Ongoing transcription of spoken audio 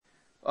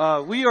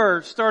We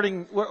are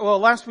starting,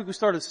 last week we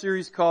started a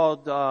series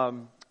called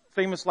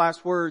Famous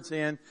Last Words,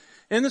 and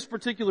in this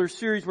particular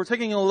series we're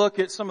taking a look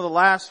at some of the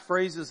last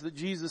phrases that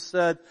Jesus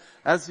said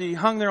as He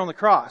hung there on the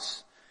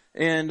cross.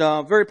 And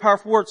very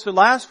powerful words. So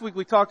last week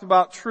we talked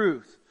about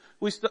truth.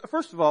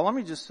 First of all, let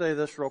me just say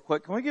this real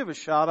quick. Can we give a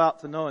shout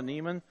out to Noah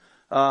Neiman?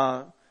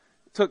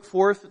 Took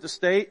fourth at the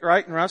state,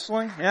 right, in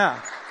wrestling?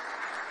 Yeah.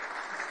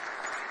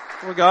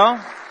 Here we go.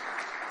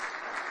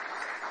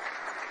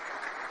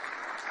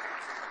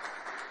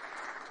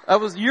 That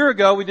was a year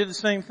ago. We did the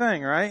same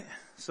thing, right?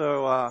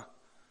 So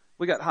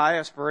we got high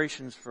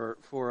aspirations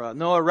for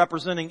Noah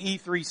representing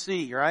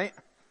E3C, right?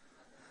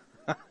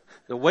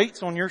 The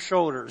weight's on your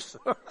shoulders.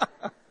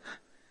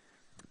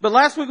 But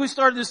last week we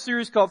started this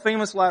series called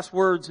Famous Last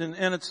Words, and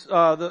it's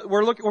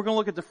we're going to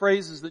look at the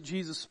phrases that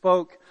Jesus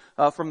spoke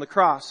from the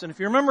cross. And if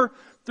you remember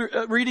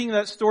reading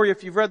that story,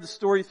 if you've read the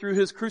story through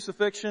His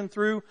crucifixion,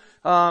 through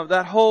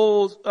that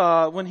whole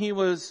when He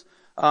was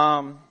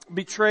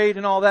betrayed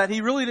and all that,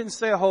 He really didn't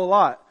say a whole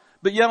lot.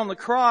 But yet on the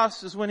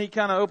cross is when He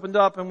kind of opened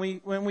up, and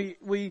when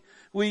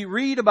we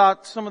read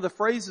about some of the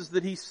phrases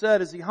that He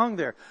said as He hung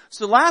there.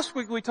 So last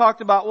week we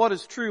talked about what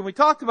is true. We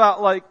talked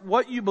about like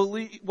what you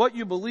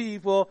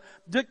believe will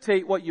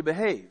dictate what you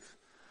behave.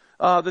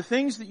 The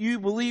things that you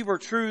believe are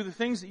true, the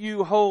things that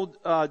you hold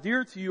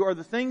dear to you are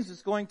the things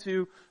that's going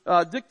to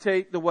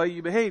dictate the way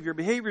you behave. Your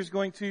behavior is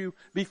going to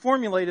be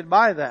formulated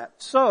by that.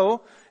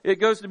 So it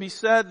goes to be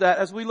said that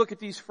as we look at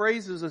these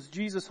phrases as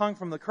Jesus hung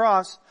from the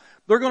cross,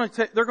 they're going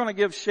to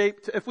give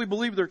shape to, if we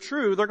believe they're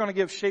true, they're going to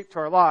give shape to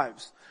our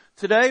lives.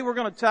 Today we're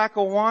going to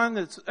tackle one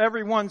that's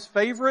everyone's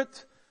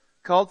favorite,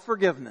 called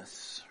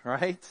forgiveness,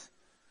 right?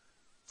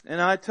 And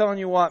I'm telling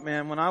you what,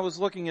 man, when I was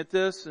looking at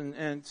this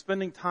and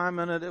spending time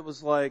in it, it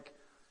was like,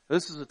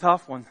 this is a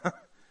tough one.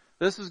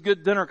 This is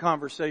good dinner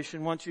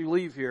conversation once you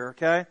leave here,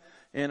 okay?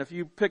 And if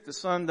you pick the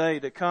Sunday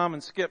to come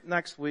and skip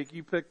next week,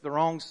 you picked the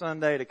wrong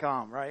Sunday to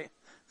come, right?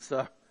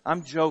 So,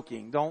 I'm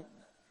joking.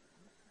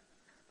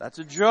 That's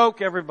a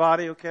joke,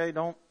 everybody, okay?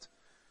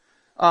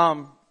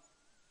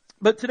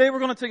 But today we're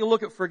going to take a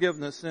look at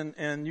forgiveness,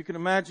 and you can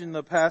imagine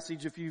the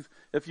passage, if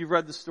you've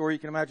read the story, you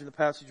can imagine the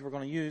passage we're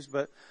going to use,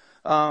 but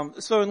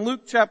so in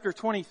Luke chapter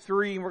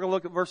 23, we're going to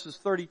look at verses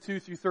 32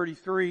 through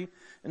 33,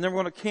 and then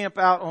we're going to camp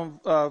out on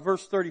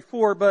verse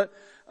 34. But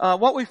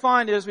what we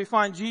find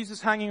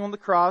Jesus hanging on the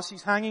cross.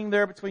 He's hanging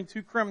there between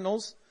two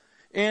criminals,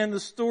 and the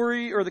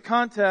story or the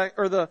context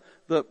or the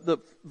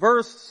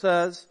verse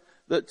says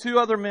that two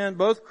other men,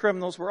 both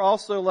criminals, were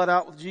also led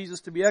out with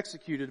Jesus to be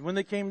executed. When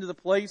they came to the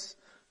place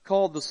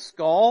called the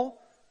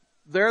Skull,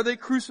 there they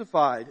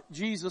crucified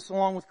Jesus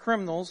along with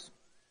criminals,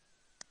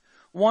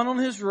 one on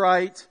His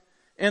right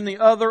and the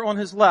other on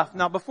His left.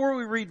 Now, before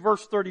we read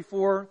verse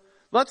 34,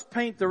 let's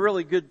paint the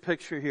really good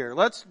picture here.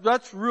 Let's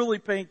really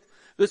paint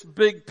this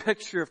big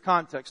picture of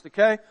context,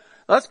 okay?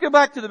 Let's go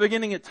back to the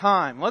beginning of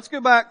time. Let's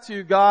go back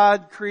to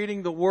God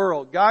creating the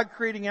world, God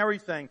creating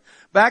everything.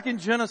 Back in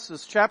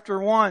Genesis chapter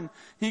 1,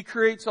 He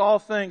creates all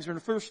things, or in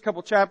the first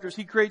couple chapters,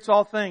 He creates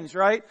all things,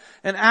 right?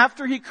 And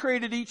after He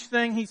created each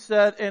thing, He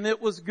said, and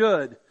it was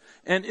good.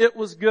 And it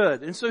was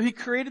good. And so He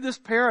created this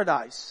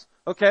paradise.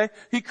 Okay?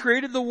 He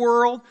created the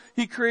world,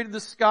 He created the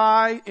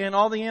sky and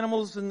all the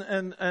animals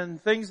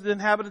and things that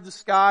inhabited the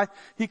sky.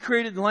 He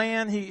created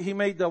land, He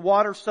made the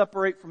water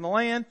separate from the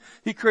land.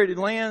 He created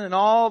land and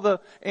all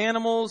the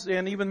animals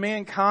and even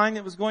mankind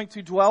that was going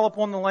to dwell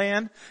upon the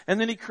land.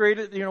 And then He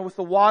created, with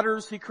the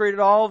waters, He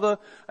created all the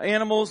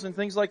animals and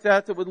things like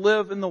that would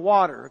live in the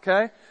water,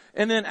 okay?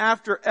 And then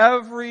after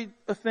every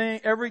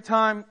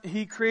time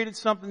He created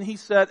something, He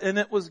said, and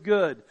it was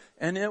good,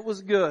 and it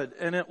was good,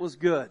 and it was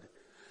good.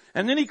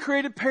 And then He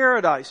created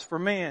paradise for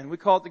man. We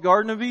call it the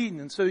Garden of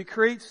Eden. And so He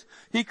creates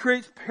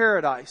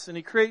paradise, and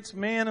He creates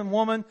man and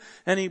woman,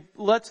 and He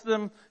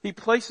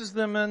places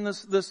them in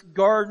this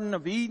Garden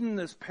of Eden,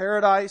 this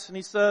paradise, and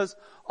He says,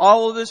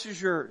 all of this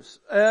is yours.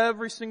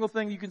 Every single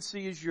thing you can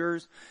see is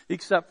yours,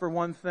 except for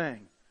one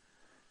thing.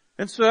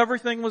 And so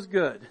everything was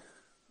good.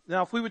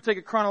 Now, if we would take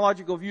a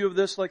chronological view of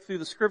this, like through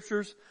the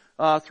scriptures,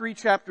 3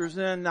 chapters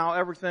in, now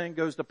everything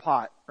goes to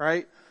pot,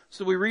 right?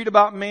 So we read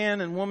about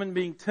man and woman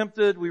being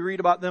tempted. We read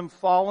about them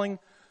falling.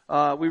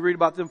 We read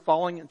about them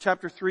falling in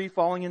chapter 3,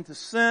 falling into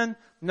sin.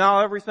 Now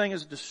everything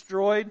is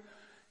destroyed.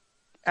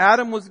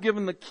 Adam was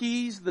given the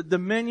keys, the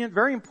dominion.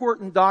 Very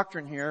important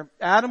doctrine here.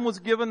 Adam was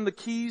given the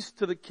keys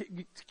to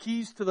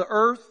the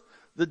earth,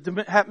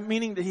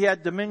 meaning that he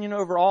had dominion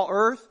over all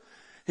earth.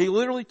 He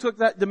literally took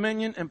that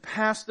dominion and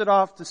passed it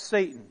off to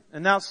Satan.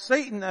 And now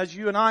Satan, as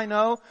you and I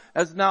know,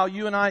 as now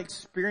you and I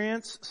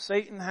experience,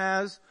 Satan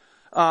has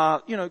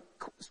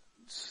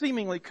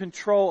seemingly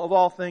control of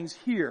all things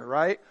here,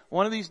 right?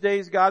 One of these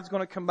days God's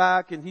going to come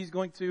back and He's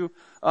going to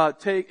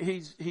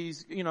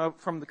he's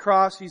from the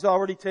cross, He's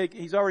already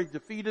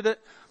defeated it,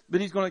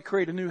 but He's going to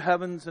create a new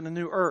heavens and a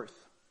new earth.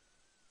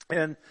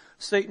 And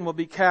Satan will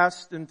be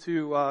cast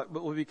into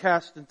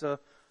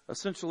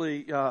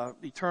essentially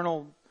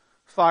eternal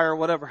fire,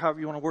 whatever, however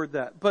you want to word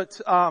that. But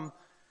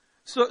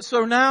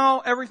So now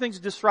everything's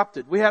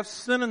disrupted. We have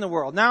sin in the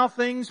world. Now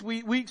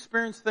we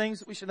experience things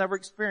that we should never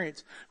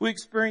experience. We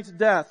experience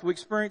death. We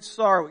experience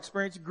sorrow. We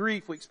experience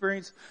grief. We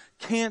experience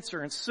cancer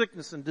and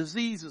sickness and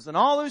diseases and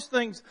all those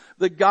things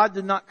that God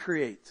did not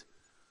create,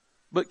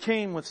 but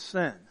came with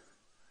sin.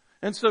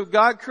 And so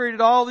God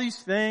created all these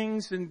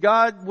things, and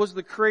God was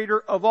the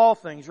creator of all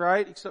things,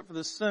 right? Except for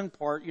the sin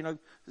part.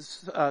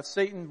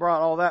 Satan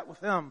brought all that with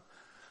him.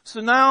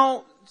 So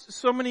now,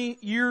 so many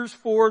years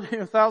forward,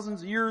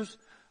 thousands of years,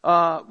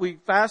 we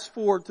fast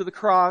forward to the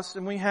cross,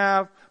 and we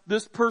have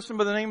this person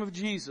by the name of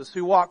Jesus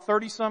who walked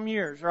 30-some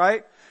years,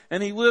 right?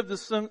 And he lived a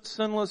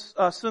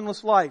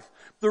sinless life.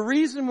 The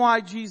reason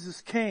why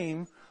Jesus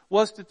came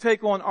was to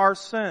take on our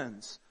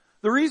sins.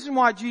 The reason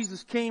why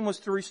Jesus came was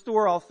to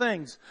restore all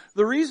things.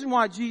 The reason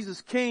why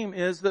Jesus came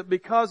is that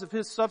because of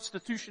His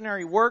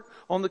substitutionary work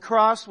on the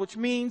cross, which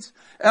means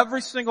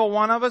every single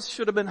one of us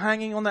should have been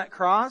hanging on that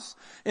cross.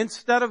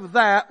 Instead of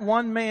that,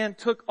 one man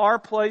took our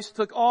place,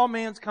 took all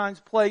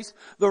mankind's place.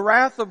 The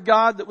wrath of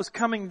God that was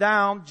coming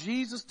down,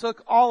 Jesus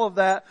took all of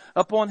that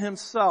upon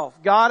Himself.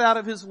 God, out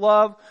of His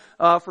love,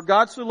 for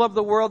God so loved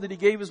the world that He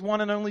gave His one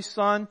and only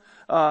Son,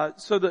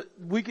 so that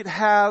we could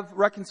have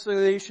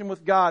reconciliation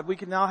with God. We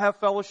can now have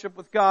fellowship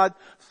with God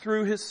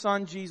through His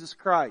Son, Jesus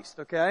Christ.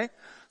 Okay?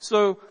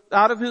 So,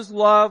 out of His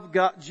love,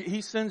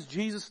 He sends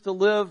Jesus to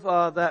live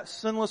that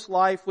sinless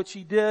life, which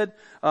He did,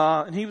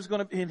 and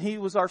He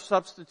was our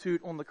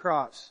substitute on the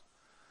cross.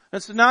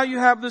 And so now you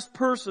have this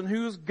person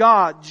who is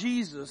God,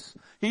 Jesus.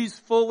 He's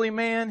fully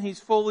man, He's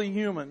fully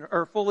human,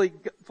 or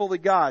fully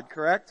God,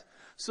 correct?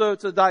 So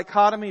it's a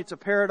dichotomy, it's a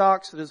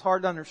paradox that is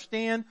hard to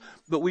understand,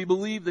 but we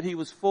believe that He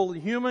was fully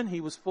human, He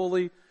was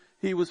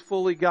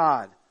fully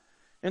God.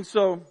 And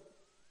so,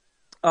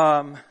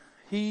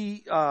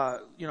 He,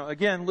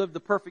 again, lived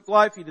the perfect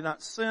life, He did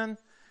not sin.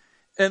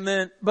 And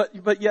then,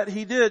 but yet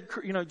He did,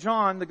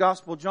 John, the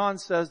Gospel of John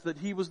says that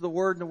He was the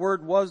Word, and the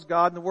Word was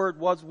God, and the Word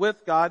was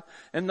with God,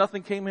 and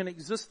nothing came in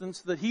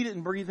existence that He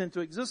didn't breathe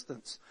into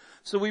existence.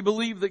 So we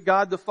believe that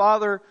God the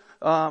Father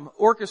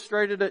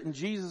orchestrated it, and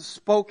Jesus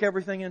spoke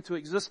everything into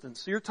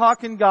existence. So you're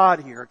talking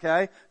God here,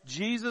 okay?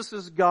 Jesus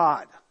is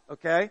God,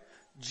 okay?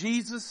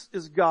 Jesus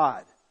is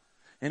God.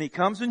 And He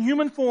comes in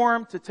human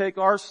form to take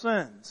our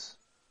sins.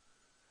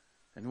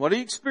 And what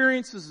He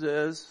experiences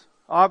is,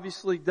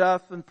 obviously,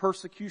 death and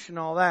persecution,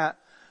 all that.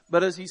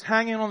 But as He's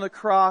hanging on the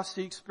cross,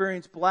 He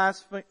experienced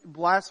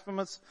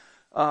blasphemous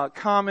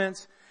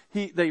comments.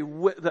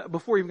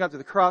 Before He even got to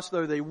the cross,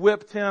 though, they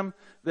whipped Him.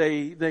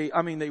 They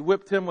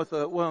whipped Him with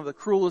one of the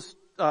cruelest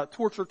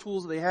torture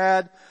tools they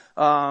had.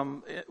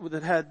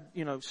 That had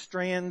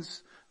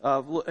strands.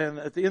 And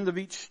at the end of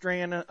each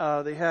strand,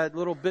 they had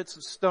little bits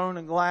of stone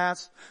and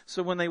glass.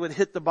 So when they would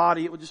hit the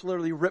body, it would just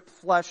literally rip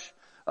flesh,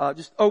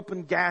 just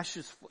open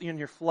gashes in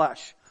your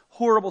flesh.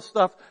 Horrible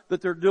stuff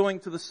that they're doing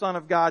to the Son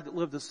of God that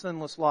lived a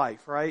sinless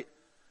life, right?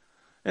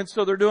 And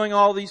so they're doing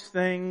all these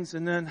things,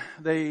 and then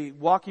they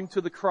walk Him to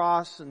the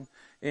cross,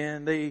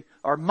 and they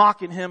are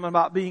mocking Him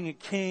about being a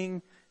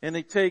king, and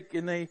they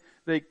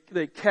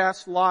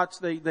cast lots,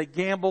 they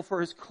gamble for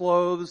His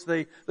clothes,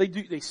 they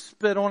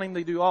spit on Him,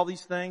 they do all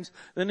these things.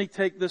 Then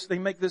they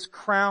make this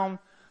crown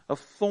of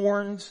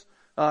thorns,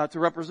 to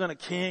represent a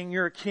king.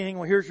 You're a king.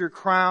 Well, here's your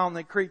crown.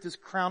 They create this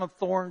crown of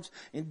thorns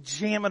and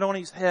jam it on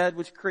His head,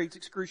 which creates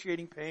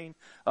excruciating pain.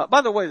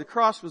 By the way, the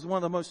cross was one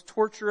of the most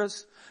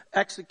torturous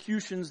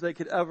executions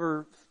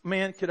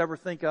man could ever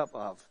think up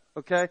of.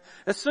 Okay?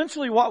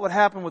 Essentially what would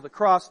happen with the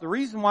cross, the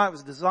reason why it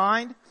was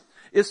designed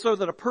is so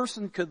that a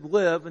person could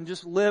live and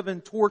just live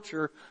in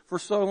torture for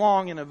so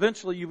long, and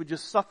eventually you would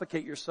just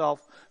suffocate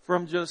yourself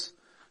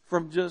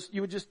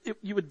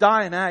you would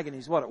die in agony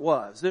is what it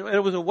was.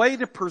 It was a way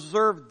to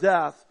preserve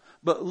death,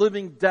 but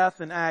living death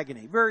in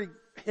agony. Very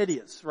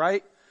hideous,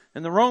 right?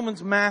 And the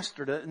Romans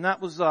mastered it, and that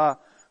was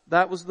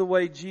the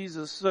way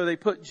so they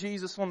put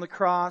Jesus on the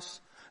cross,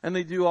 and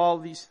they do all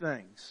these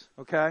things,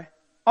 okay?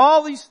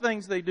 All these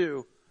things they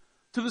do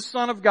to the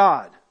Son of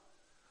God,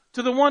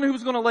 to the one who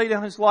was going to lay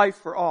down His life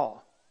for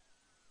all.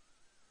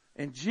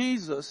 And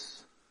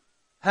Jesus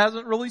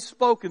hasn't really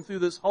spoken through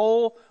this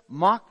whole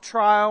mock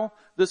trial,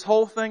 this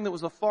whole thing that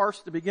was a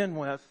farce to begin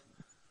with.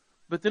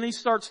 But then He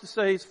starts to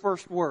say His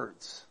first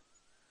words.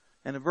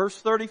 And in verse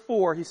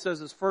 34, He says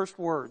His first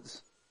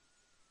words.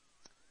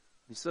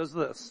 He says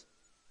this: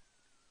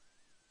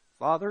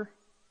 Father,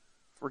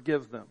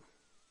 forgive them,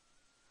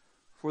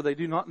 for they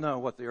do not know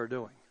what they are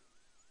doing.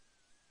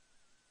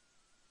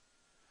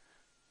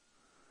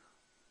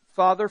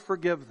 Father,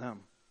 forgive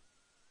them,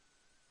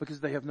 because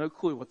they have no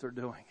clue what they're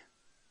doing.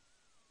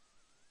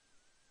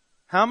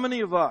 How many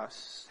of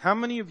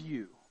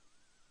you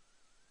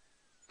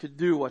could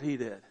do what He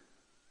did?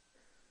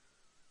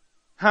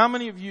 How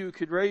many of you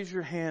could raise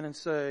your hand and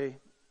say,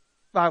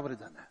 I would have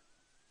done that.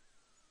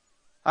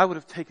 I would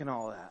have taken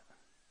all that.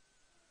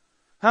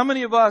 How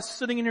many of us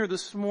sitting in here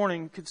this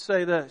morning could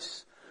say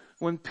this: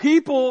 when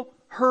people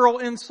hurl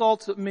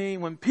insults at me,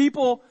 when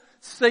people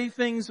say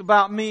things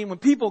about me, when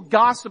people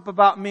gossip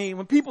about me,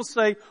 when people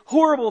say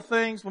horrible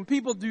things, when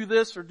people do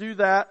this or do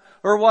that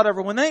or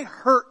whatever, when they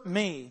hurt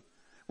me,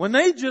 when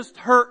they just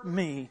hurt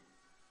me,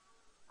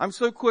 I'm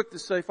so quick to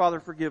say, Father,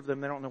 forgive them.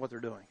 They don't know what they're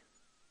doing.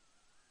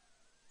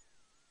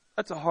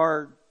 That's a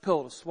hard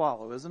pill to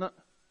swallow, isn't it?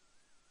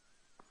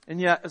 And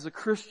yet, as a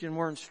Christian,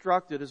 we're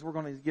instructed, as we're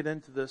going to get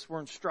into this, we're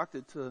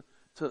instructed to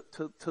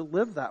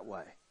live that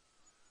way,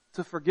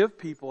 to forgive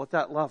people at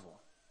that level.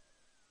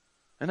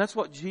 And that's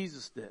what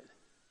Jesus did.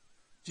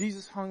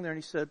 Jesus hung there and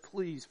he said,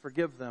 please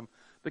forgive them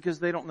because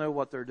they don't know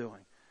what they're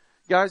doing.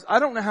 Guys, I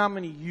don't know how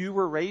many of you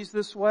were raised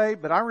this way,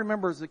 but I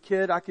remember as a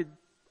kid, I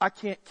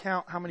can't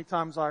count how many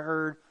times I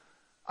heard,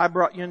 I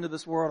brought you into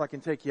this world, I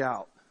can take you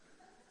out.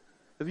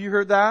 Have you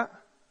heard that?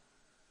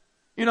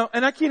 You know,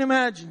 and I can't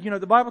imagine,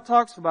 the Bible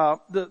talks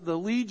about the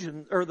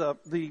legion or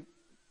the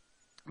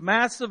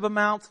massive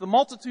amounts, the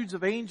multitudes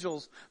of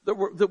angels that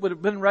would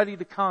have been ready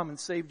to come and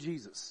save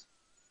Jesus.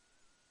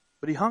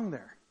 But he hung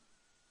there.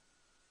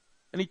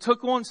 And he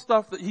took on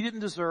stuff that he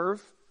didn't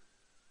deserve.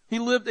 He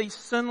lived a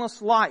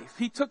sinless life.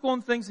 He took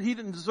on things that he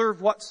didn't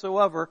deserve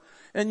whatsoever.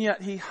 And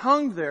yet he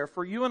hung there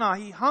for you and I.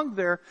 He hung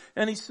there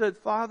and he said,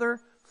 Father,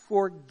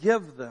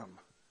 forgive them.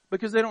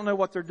 Because they don't know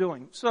what they're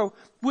doing. So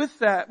with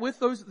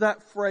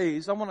that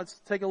phrase, I want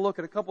to take a look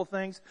at a couple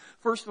things.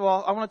 First of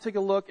all, I want to take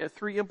a look at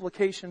 3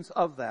 implications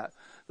of that.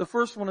 The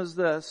first one is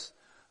this.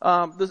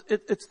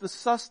 It's the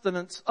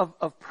sustenance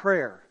of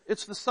prayer.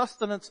 It's the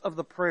sustenance of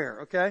the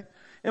prayer, okay?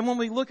 And when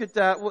we look at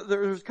that,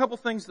 there's a couple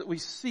things that we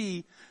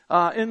see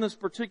in this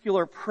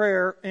particular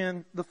prayer.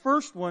 And the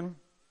first one,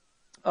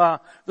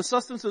 the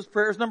sustenance of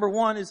prayer is number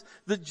 1 is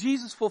that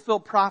Jesus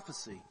fulfilled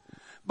prophecy.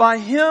 By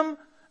him,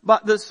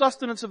 but the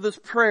sustenance of this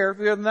prayer, if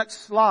we have the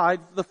next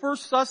slide, the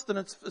first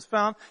sustenance is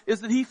found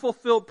is that he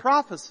fulfilled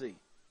prophecy.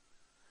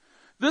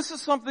 This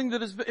is something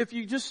that is, if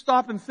you just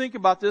stop and think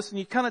about this and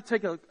you kind of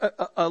take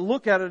a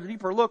look at it, a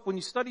deeper look, when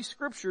you study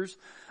scriptures,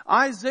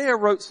 Isaiah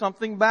wrote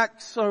something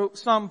back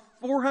some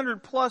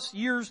 400 plus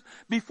years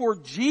before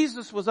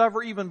Jesus was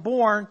ever even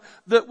born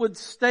that would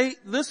state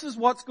this is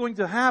what's going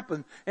to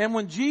happen. And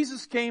when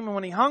Jesus came and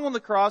when he hung on the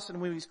cross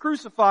and when he was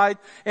crucified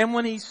and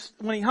when he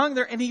hung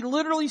there and he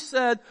literally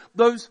said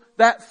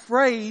that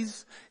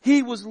phrase,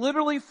 he was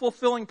literally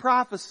fulfilling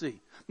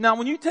prophecy. Now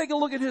when you take a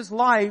look at his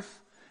life,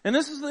 and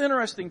this is the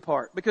interesting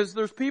part, because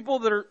there's people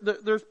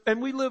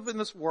and we live in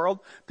this world,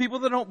 people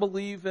that don't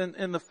believe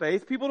in the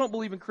faith, people don't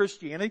believe in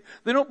Christianity,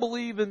 they don't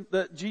believe in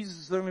that Jesus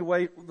is the only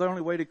way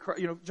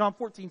to, John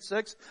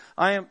 14:6,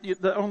 I am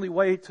the only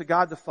way to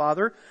God the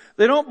Father.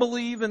 They don't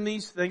believe in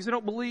these things, they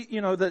don't believe,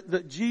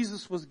 that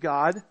Jesus was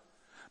God.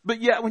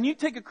 But yet, when you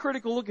take a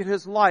critical look at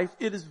his life,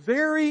 it is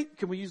very,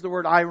 can we use the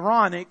word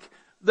ironic,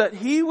 that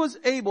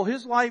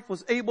his life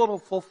was able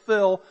to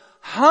fulfill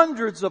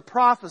hundreds of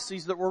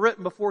prophecies that were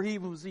written before he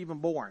was even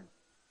born.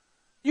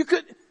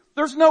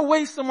 There's no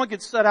way someone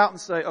could set out and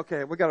say,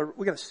 okay, we got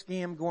a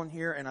scam going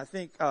here, and I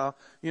think,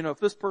 if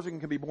this person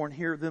can be born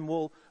here, then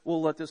we'll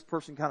let this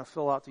person kind of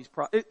fill out these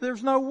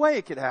there's no way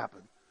it could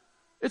happen.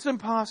 It's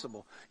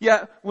impossible.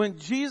 Yet, when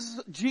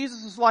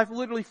Jesus' life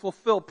literally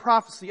fulfilled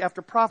prophecy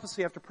after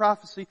prophecy after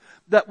prophecy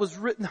that was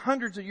written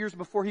hundreds of years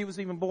before he was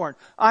even born.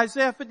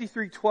 Isaiah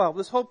 53:12,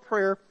 this whole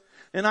prayer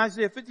in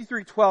Isaiah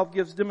 53:12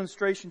 gives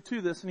demonstration to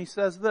this, and he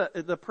says that,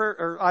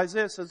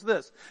 Isaiah says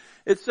this.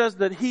 It says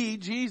that he,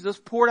 Jesus,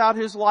 poured out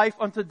his life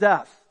unto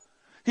death.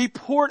 He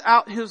poured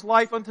out his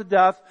life unto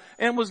death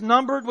and was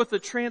numbered with the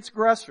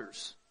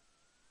transgressors.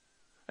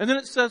 And then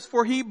it says,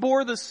 for he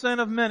bore the sin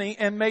of many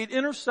and made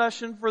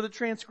intercession for the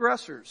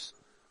transgressors.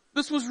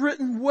 This was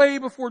written way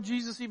before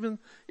Jesus even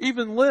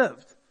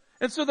lived.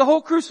 And so the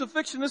whole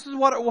crucifixion, this is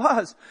what it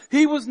was.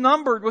 He was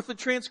numbered with the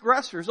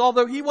transgressors.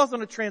 Although he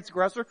wasn't a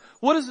transgressor.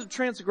 What is a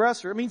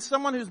transgressor? It means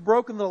someone who's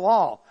broken the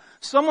law.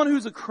 Someone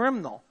who's a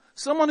criminal.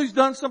 Someone who's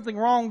done something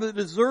wrong that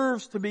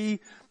deserves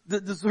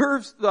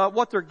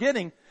what they're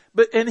getting.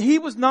 And he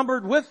was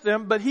numbered with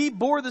them, but he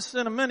bore the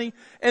sin of many,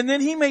 and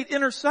then he made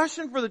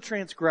intercession for the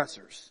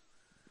transgressors.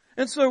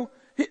 And so,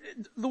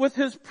 with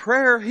his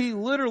prayer, he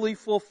literally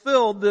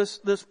fulfilled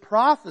this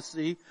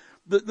prophecy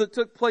that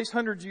took place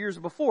hundreds of years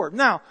before.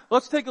 Now,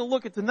 let's take a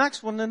look at the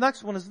next one. The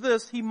next one is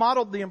this. He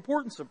modeled the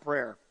importance of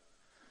prayer.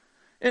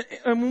 And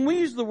when we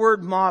use the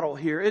word model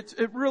here, it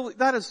really,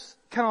 that is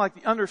kind of like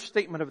the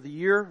understatement of the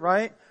year,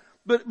 right?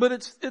 But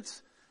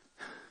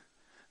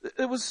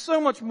it was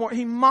so much more.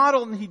 He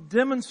modeled and he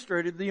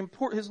demonstrated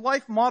his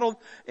life modeled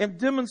and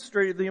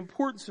demonstrated the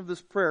importance of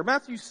this prayer.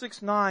 Matthew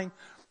 6:9,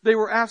 they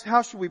were asked,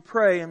 how should we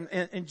pray?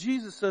 And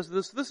Jesus says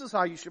this is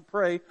how you should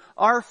pray.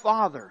 Our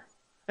Father.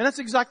 And that's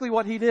exactly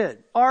what he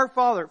did. Our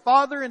Father.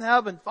 Father in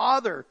heaven.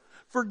 Father,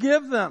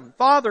 forgive them.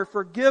 Father,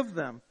 forgive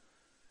them.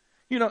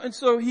 And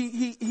so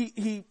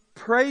he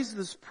prays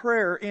this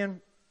prayer, and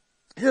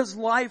his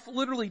life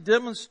literally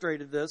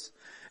demonstrated this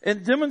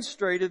and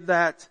demonstrated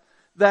that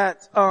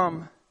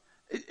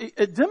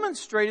it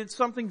demonstrated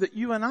something that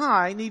you and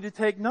I need to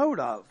take note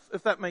of,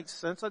 if that makes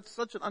sense. That's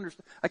such an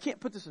I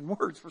can't put this in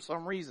words for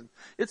some reason.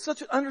 It's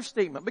such an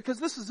understatement, because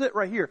this is it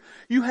right here.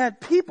 You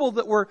had people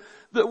that were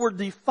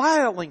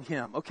defiling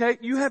him, okay?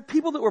 You had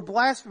people that were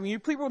blaspheming.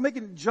 People were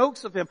making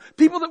jokes of him.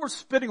 People that were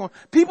spitting on him.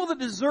 People that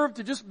deserved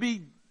to just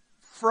be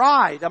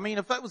fried. I mean,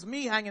 if that was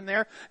me hanging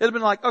there, it'd have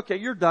been like, okay,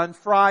 you're done.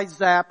 Fried,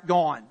 zap,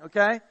 gone,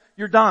 okay?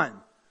 You're done.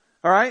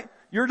 Alright?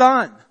 You're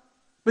done.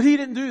 But he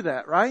didn't do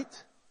that,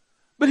 right?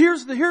 But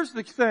here's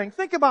the thing.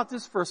 Think about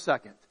this for a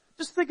second.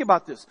 Just think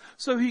about this.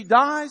 So he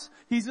dies,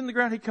 he's in the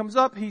ground, he comes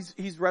up,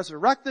 he's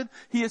resurrected,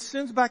 he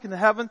ascends back into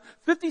heaven.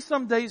 50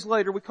 some days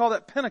later, we call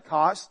that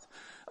Pentecost.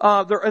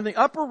 They're in the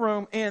upper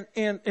room, and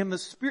the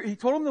Spirit, he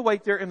told them to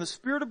wait there, and the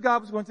Spirit of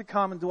God was going to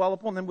come and dwell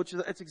upon them,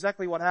 it's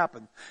exactly what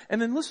happened.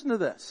 And then listen to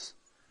this.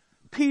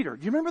 Peter,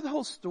 do you remember the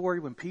whole story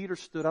when Peter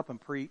stood up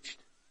and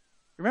preached?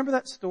 Remember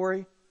that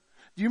story?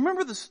 Do you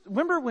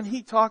remember when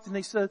he talked and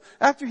they said,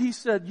 after he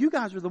said, you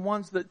guys are the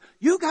ones that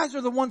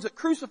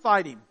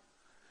crucified him.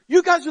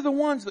 You guys are the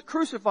ones that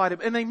crucified him.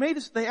 And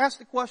they asked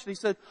the question, he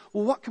said,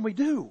 well, what can we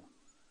do?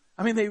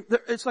 I mean,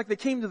 it's like they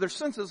came to their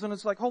senses, and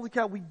it's like, holy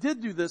cow, we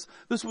did do this.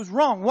 This was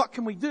wrong. What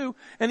can we do?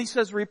 And he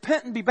says,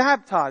 repent and be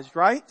baptized,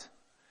 right?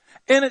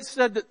 And it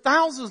said that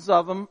thousands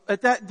of them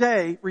at that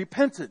day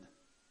repented.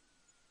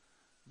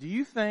 Do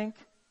you think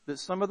that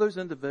some of those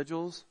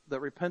individuals that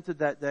repented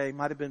that day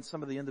might have been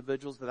some of the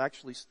individuals that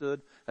actually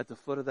stood at the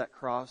foot of that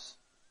cross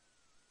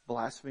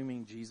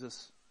blaspheming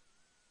Jesus?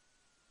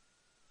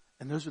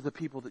 And those are the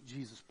people that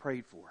Jesus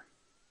prayed for.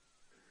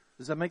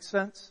 Does that make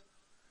sense?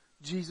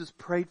 Jesus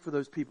prayed for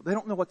those people. They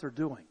don't know what they're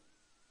doing.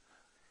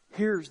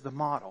 Here's the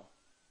model.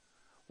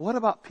 What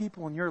about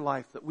people in your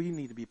life that we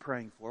need to be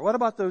praying for? What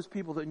about those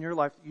people that in your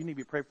life that you need to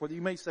be praying for? That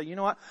you may say, you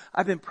know what?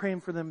 I've been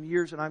praying for them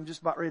years and I'm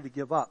just about ready to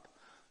give up.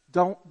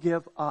 Don't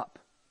give up.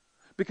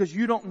 Because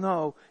you don't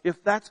know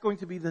if that's going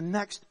to be the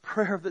next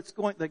prayer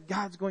that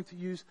God's going to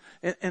use,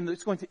 and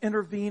it's going to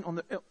intervene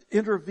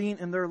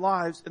in their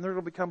lives, and they're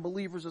going to become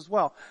believers as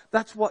well.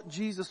 That's what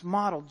Jesus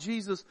modeled.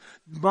 Jesus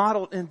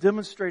modeled and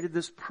demonstrated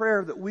this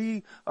prayer that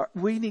we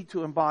need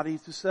to embody,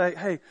 to say,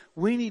 hey,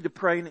 we need to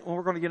pray, and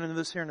we're going to get into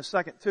this here in a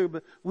second too,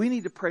 but we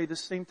need to pray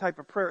this same type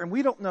of prayer. And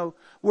we don't know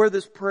where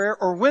this prayer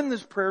or when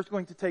this prayer is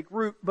going to take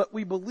root, but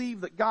we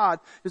believe that God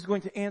is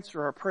going to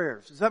answer our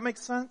prayers. Does that make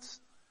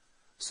sense?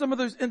 Some of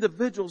those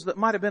individuals that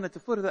might have been at the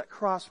foot of that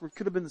cross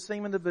could have been the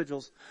same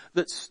individuals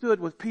that stood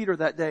with Peter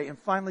that day and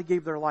finally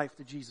gave their life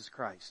to Jesus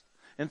Christ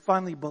and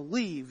finally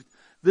believed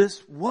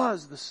this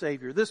was the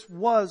Savior. This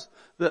was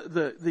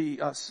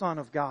the Son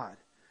of God.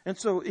 And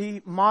so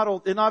he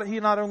modeled, he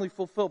not only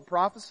fulfilled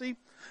prophecy,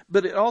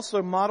 but it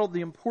also modeled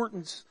the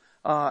importance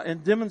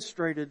and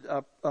demonstrated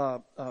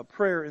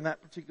prayer in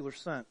that particular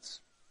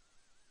sense.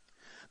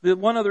 The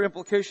one other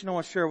implication I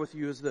want to share with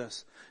you is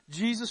this.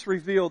 Jesus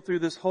revealed through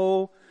these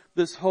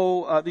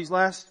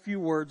last few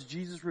words,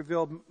 Jesus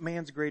revealed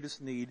man's greatest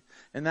need,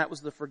 and that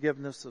was the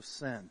forgiveness of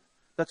sin.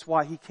 That's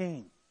why he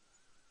came.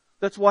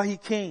 That's why he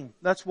came.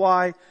 That's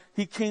why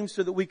he came,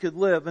 so that we could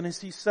live. And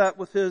as he sat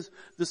with his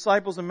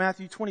disciples in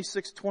Matthew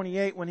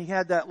 26:28, when he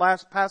had that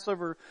last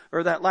Passover,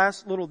 or that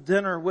last little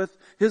dinner with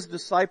his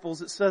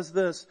disciples, it says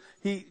this.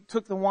 He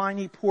took the wine,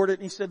 he poured it,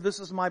 and he said, this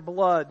is my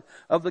blood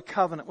of the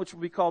covenant, which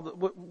will be called,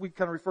 what we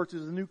kind of refer to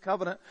as the new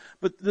covenant.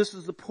 But this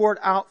is the poured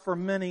out for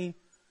many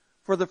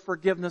for the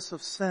forgiveness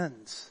of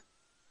sins.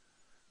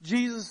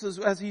 Jesus,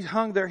 as he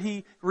hung there,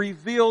 he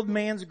revealed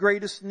man's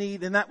greatest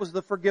need, and that was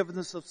the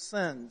forgiveness of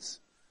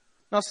sins.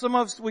 Now, some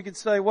of us, we could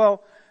say,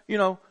 well,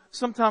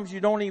 sometimes you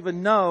don't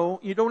even know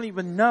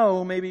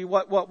maybe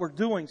what we're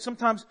doing.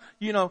 Sometimes,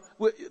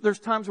 there's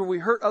times where we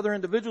hurt other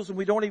individuals and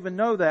we don't even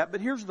know that.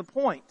 But here's the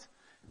point.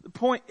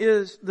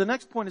 The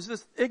next point is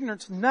this: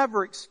 ignorance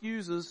never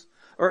excuses,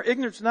 or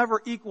ignorance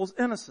never equals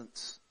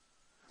innocence.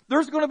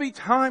 There's going to be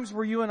times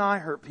where you and I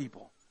hurt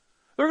people.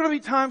 There are going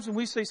to be times when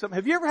we say something.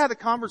 Have you ever had a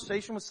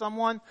conversation with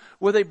someone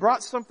where they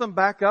brought something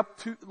back up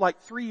to like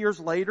 3 years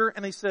later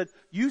and they said,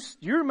 you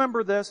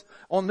remember this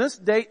on this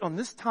date, on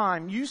this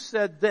time, you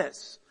said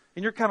this.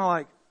 And you're kind of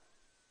like,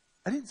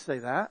 I didn't say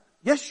that.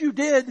 Yes, you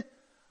did.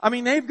 I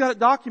mean, they've got it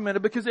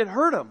documented because it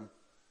hurt them.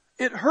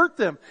 It hurt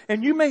them.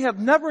 And you may have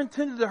never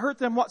intended to hurt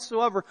them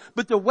whatsoever,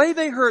 but the way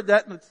they heard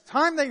that and the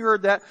time they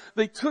heard that,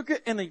 they took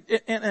it and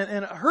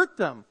it hurt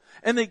them.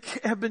 And they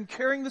have been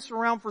carrying this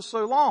around for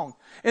so long.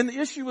 And the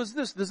issue is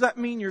this: does that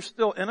mean you're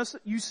still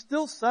innocent? You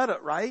still said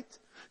it, right?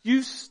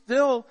 You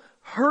still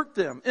hurt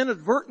them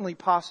inadvertently,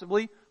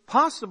 possibly.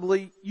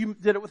 Possibly you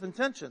did it with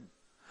intention.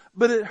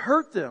 But it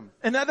hurt them.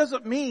 And that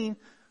doesn't mean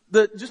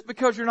that just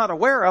because you're not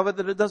aware of it,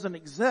 that it doesn't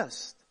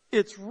exist.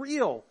 It's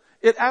real.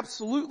 It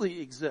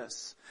absolutely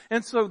exists.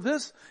 And so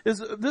this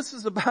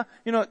is about,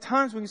 at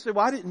times when you say,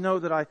 well, I didn't know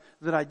that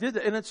I did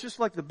that. And it's just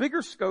like the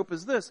bigger scope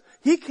is this.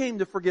 He came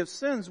to forgive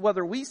sins,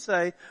 whether we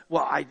say,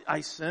 well,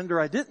 I sinned or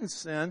I didn't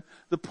sin.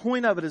 The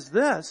point of it is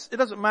this. It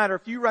doesn't matter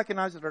if you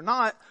recognize it or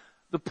not.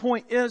 The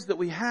point is that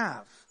we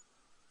have.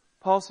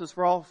 Paul says,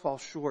 for all fall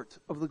short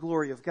of the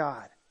glory of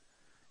God.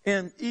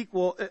 And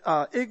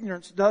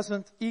ignorance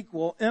doesn't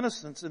equal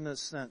innocence in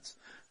this sense.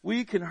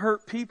 We can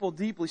hurt people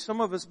deeply.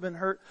 Some of us have been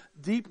hurt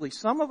deeply.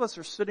 Some of us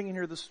are sitting in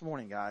here this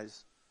morning,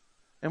 guys,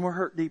 and we're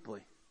hurt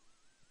deeply.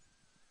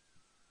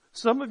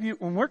 Some of you,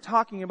 when we're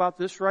talking about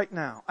this right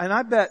now, and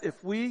I bet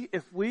if we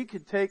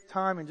could take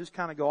time and just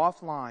kind of go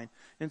offline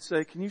and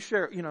say, can you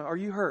share, are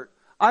you hurt?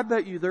 I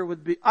bet you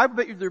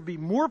there'd be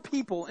more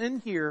people in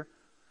here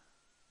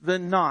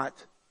than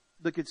not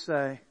that could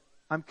say,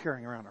 I'm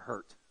carrying around a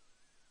hurt.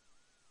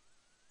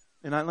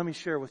 And let me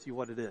share with you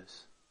what it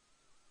is.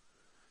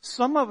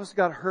 Some of us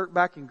got hurt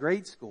back in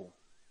grade school.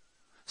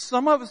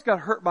 Some of us got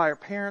hurt by our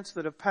parents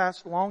that have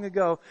passed long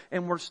ago,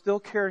 and we're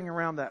still carrying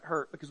around that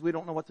hurt because we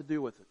don't know what to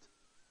do with it.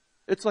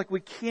 It's like we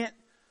can't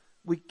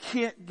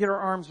get our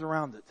arms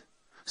around it.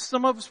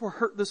 Some of us were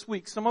hurt this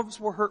week. Some of us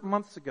were hurt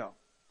months ago.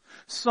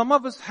 Some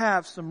of us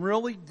have some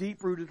really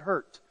deep-rooted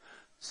hurt.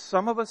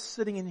 Some of us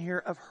sitting in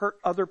here have hurt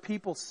other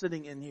people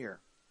sitting in here.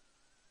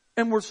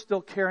 And we're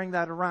still carrying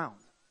that around.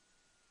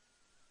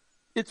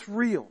 It's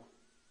real.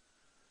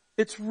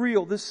 It's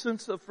real. This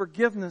sense of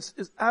forgiveness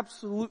is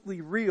absolutely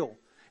real.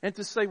 And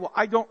to say, well,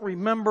 I don't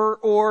remember,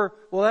 or,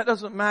 well, that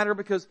doesn't matter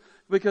because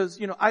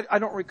I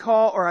don't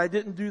recall, or I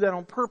didn't do that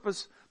on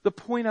purpose. The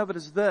point of it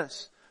is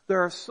this.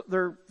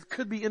 There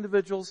could be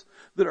individuals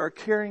that are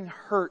carrying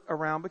hurt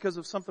around because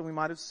of something we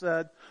might have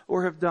said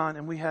or have done,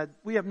 and we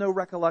have no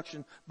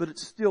recollection, but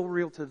it's still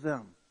real to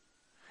them.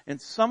 And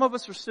some of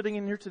us are sitting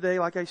in here today,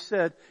 like I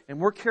said, and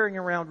we're carrying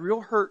around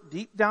real hurt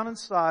deep down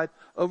inside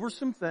over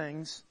some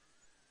things.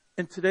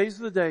 And today's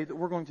the day that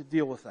we're going to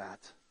deal with that.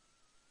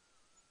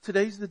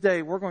 Today's the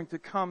day we're going to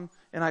come,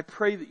 and I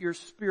pray that your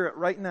spirit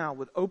right now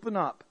would open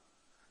up,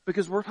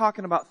 because we're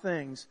talking about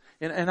things,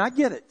 and I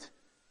get it.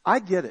 I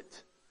get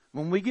it.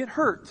 When we get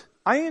hurt,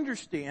 I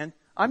understand.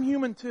 I'm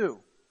human too.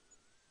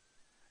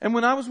 And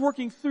when I was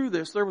working through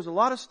this, there was a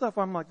lot of stuff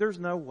I'm like, there's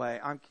no way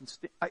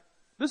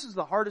this is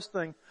the hardest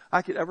thing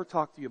I could ever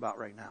talk to you about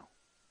right now.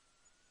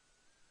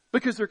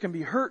 Because there can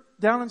be hurt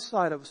down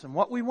inside of us, and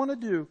what we want to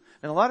do,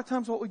 and a lot of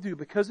times what we do,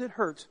 because it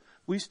hurts,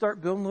 we start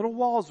building little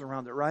walls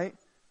around it, right?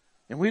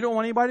 And we don't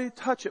want anybody to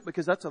touch it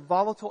because that's a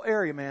volatile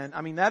area, man.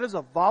 I mean, that is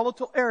a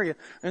volatile area.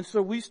 And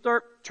so we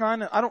start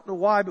trying to, I don't know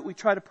why, but we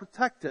try to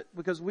protect it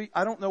because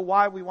I don't know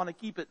why we want to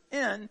keep it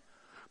in,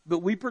 but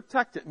we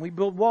protect it and we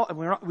build walls, and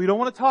we don't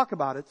want to talk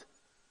about it.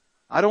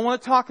 I don't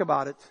want to talk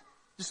about it.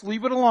 Just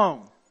leave it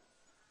alone.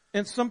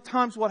 And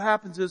sometimes what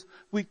happens is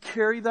we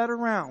carry that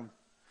around.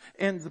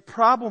 And the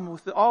problem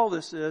with all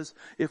this is,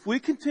 if we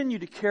continue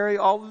to carry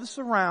all of this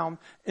around,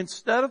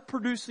 instead of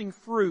producing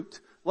fruit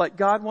like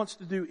God wants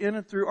to do in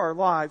and through our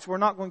lives, we're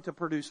not going to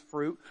produce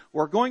fruit.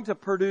 We're going to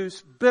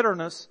produce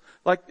bitterness,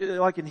 like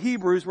in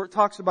Hebrews, where it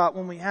talks about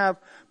when we have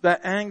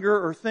that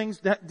anger or things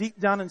that deep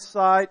down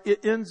inside,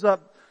 it ends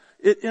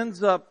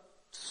up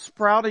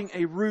sprouting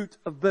a root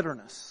of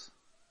bitterness.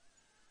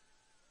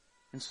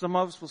 And some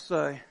of us will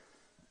say,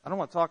 I don't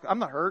want to talk. I'm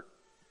not hurt.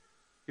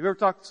 You've ever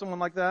talked to someone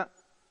like that?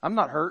 I'm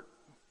not hurt.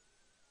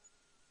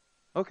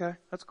 Okay,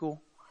 that's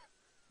cool.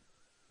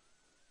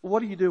 Well,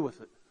 what do you do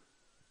with it?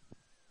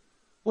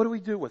 What do we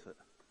do with it?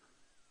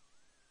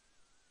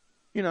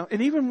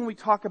 And even when we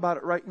talk about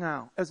it right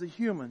now, as a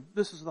human,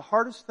 this is the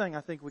hardest thing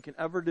I think we can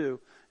ever do,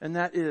 and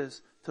that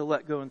is to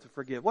let go and to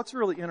forgive. What's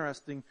really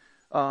interesting,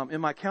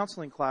 in my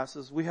counseling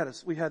classes, we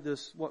had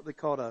this, what they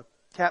called a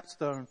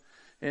capstone,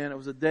 and it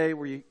was a day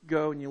where you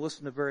go and you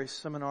listen to various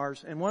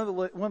seminars. And one of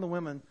the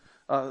women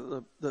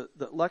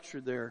that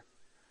lectured there,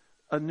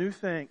 a new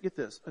thing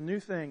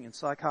in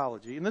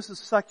psychology, and this is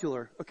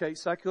secular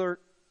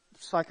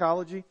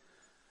psychology.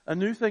 A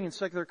new thing in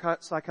secular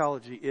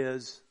psychology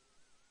is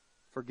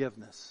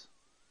forgiveness.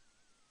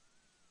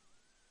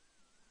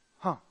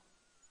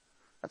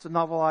 That's a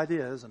novel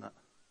idea, isn't it?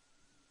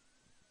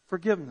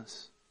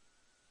 Forgiveness.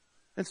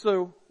 And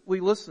so we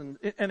listened,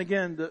 and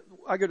again,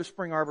 I go to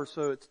Spring Arbor,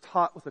 so it's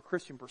taught with a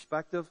Christian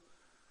perspective.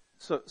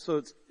 So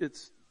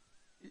it's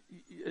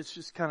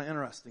just kind of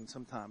interesting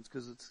sometimes,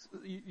 because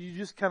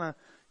it kind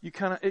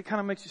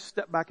of makes you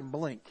step back and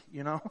blink,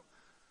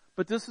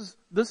 But this is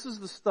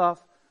the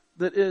stuff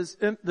that is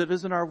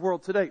in our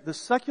world today. The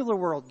secular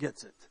world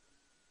gets it.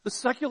 The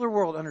secular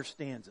world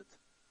understands it.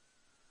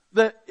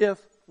 That if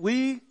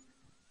we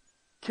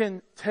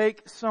can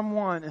take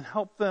someone and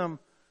help them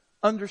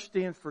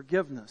understand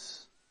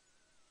forgiveness,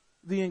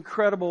 the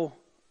incredible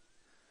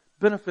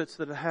benefits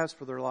that it has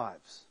for their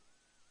lives.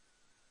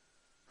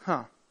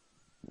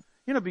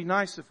 It'd be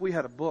nice if we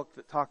had a book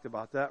that talked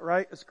about that,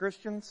 right, as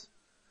Christians?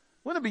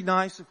 Wouldn't it be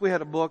nice if we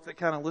had a book that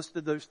kind of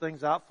listed those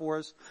things out for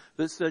us,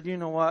 that said, you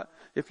know what,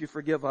 if you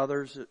forgive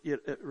others,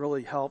 it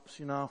really helps,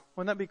 Wouldn't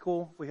that be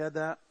cool if we had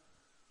that?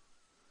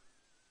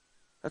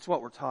 That's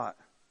what we're taught.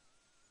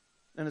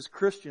 And as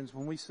Christians,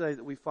 when we say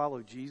that we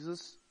follow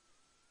Jesus,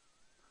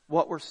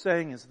 what we're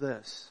saying is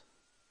this: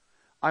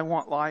 I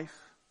want life.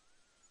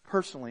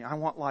 Personally, I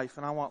want life,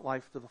 and I want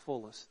life to the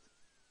fullest.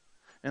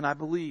 And I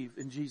believe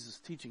in Jesus'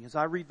 teaching. As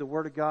I read the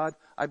Word of God,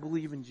 I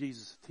believe in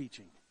Jesus'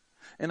 teaching.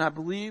 And I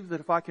believe that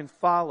if I can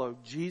follow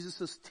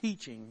Jesus'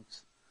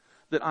 teachings,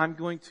 that I'm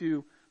going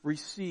to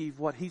receive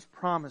what He's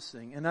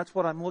promising. And that's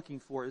what I'm looking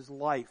for, is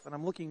life. And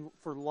I'm looking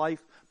for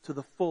life to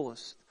the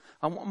fullest.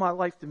 I want my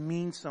life to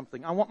mean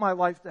something. I want my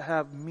life to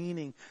have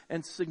meaning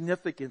and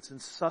significance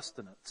and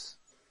sustenance.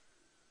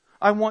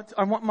 I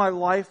want my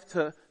life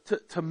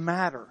to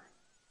matter.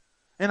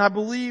 And I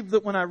believe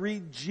that when I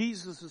read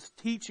Jesus'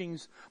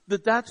 teachings,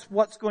 that that's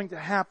what's going to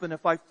happen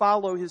if I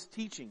follow His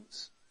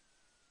teachings.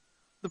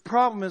 The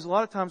problem is a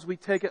lot of times we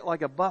take it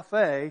like a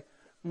buffet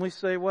and we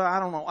say, well, I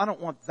don't know, I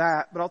don't want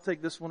that, but I'll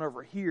take this one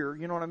over here.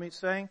 You know what I mean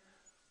saying?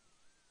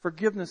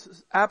 Forgiveness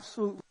is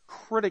absolutely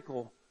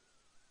critical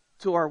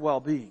to our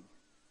well-being.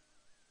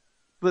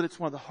 But it's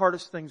one of the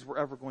hardest things we're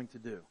ever going to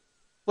do.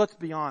 Let's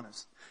be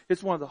honest.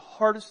 It's one of the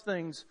hardest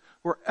things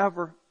we're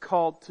ever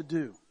called to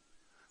do.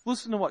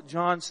 Listen to what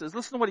John says.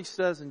 Listen to what he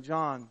says in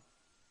John.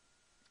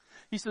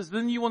 He says,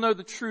 then you will know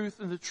the truth,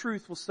 and the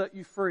truth will set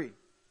you free.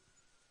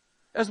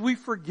 As we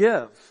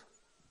forgive,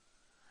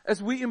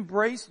 as we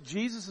embrace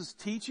Jesus'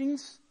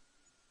 teachings,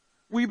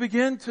 we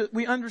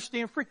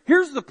understand free.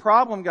 Here's the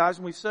problem, guys,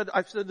 and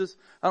I've said this,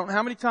 I don't know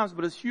how many times,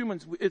 but as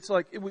humans, it's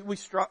like,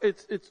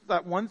 it's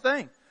that one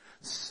thing.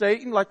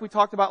 Satan, like we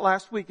talked about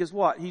last week, is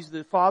what? He's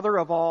the father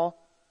of all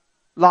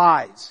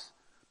lies.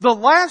 The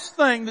last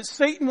thing that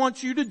Satan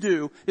wants you to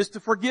do is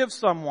to forgive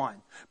someone.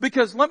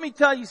 Because let me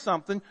tell you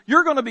something,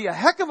 you're going to be a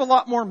heck of a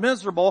lot more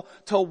miserable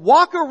to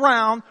walk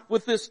around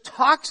with this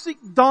toxic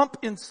dump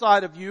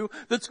inside of you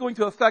that's going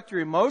to affect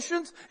your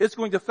emotions. It's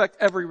going to affect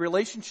every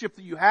relationship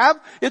that you have.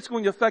 It's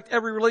going to affect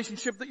every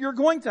relationship that you're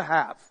going to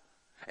have.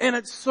 And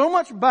it's so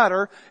much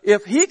better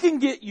if he can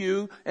get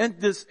you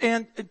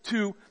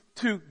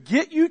to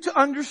get you to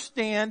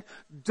understand,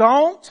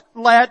 don't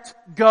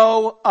let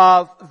go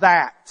of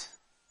that.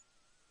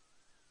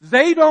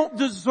 They don't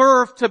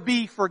deserve to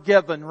be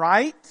forgiven,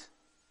 right?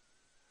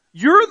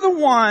 You're the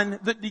one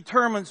that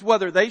determines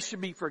whether they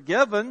should be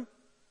forgiven.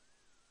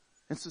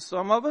 And so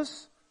some of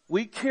us,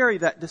 we carry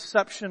that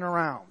deception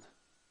around.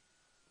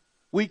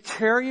 We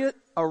carry it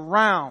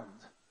around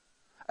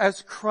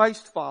as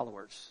Christ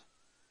followers.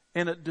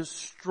 And it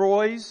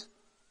destroys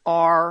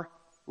our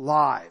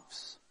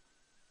lives.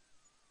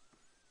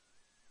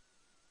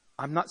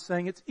 I'm not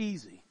saying it's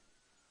easy,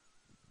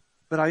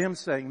 but I am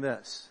saying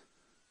this.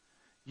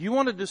 You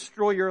want to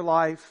destroy your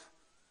life,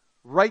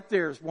 right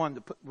there is one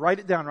to write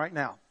it down right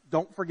now.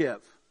 Don't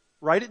forgive.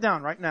 Write it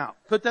down right now.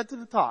 Put that to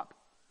the top.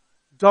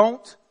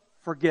 Don't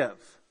forgive.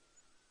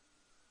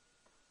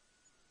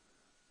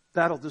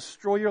 That'll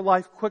destroy your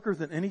life quicker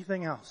than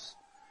anything else.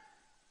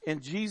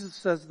 And Jesus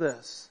says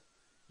this,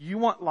 you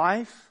want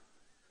life?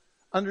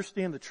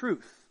 Understand the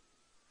truth.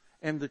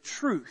 And the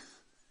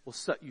truth will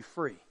set you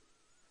free.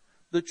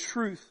 The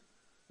truth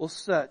will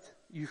set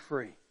you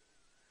free.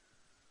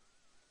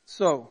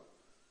 So,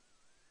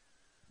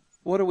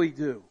 what do we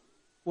do?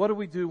 What do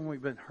we do when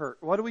we've been hurt?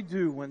 What do we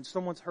do when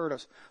someone's hurt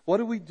us? What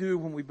do we do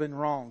when we've been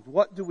wronged?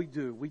 What do? We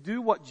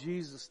do what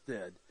Jesus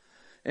did.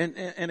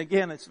 And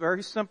again, it's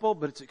very simple,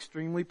 but it's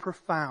extremely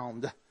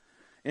profound.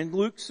 In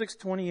Luke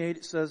 6:28,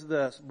 it says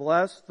this,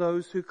 bless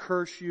those who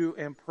curse you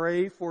and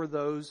pray for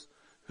those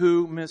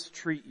who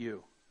mistreat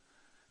you.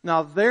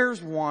 Now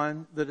there's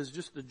one that is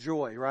just a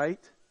joy, right?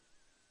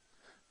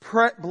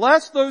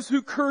 Bless those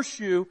who curse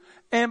you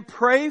and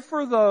pray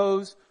for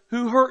those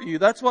who hurt you.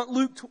 That's what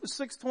Luke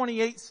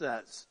 6:28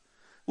 says.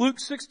 Luke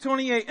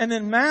 6:28. And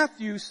then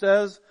Matthew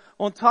says,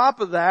 on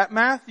top of that,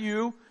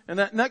 Matthew, and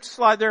that next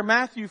slide there,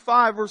 Matthew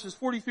 5 verses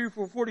 43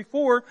 through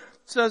 44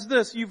 says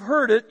this, you've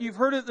heard it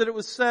that it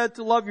was said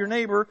to love your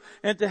neighbor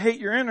and to hate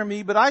your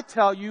enemy, but I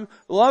tell you,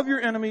 love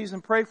your enemies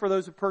and pray for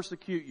those who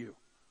persecute you.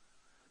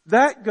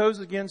 That goes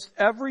against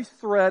every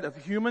thread of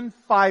human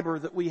fiber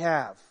that we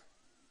have.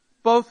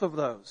 Both of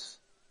those.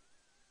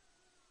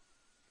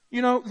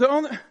 You know,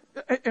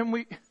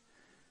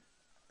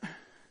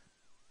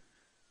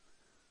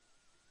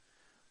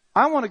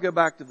 I want to go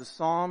back to the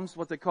Psalms,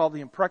 what they call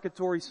the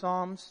imprecatory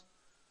Psalms,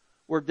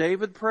 where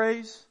David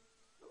prays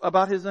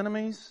about his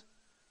enemies.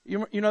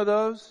 You know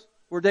those?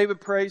 Where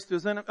David prays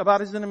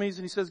about his enemies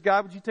and he says,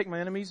 God, would you take my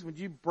enemies? Would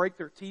you break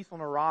their teeth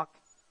on a rock?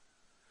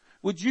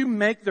 Would you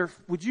make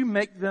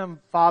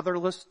them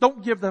fatherless?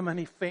 Don't give them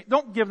any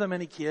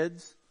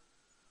kids.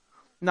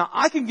 Now,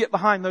 I can get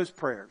behind those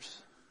prayers.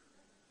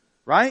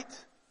 Right?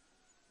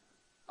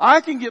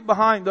 I can get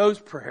behind those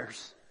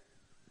prayers.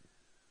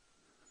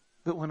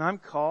 But when I'm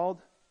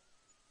called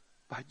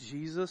by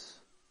Jesus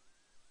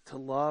to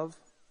love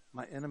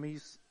my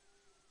enemies,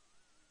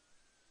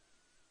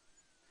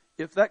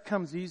 if that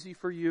comes easy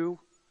for you,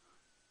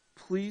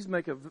 please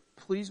make an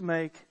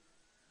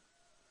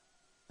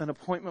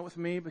appointment with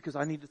me because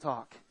I need to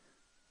talk.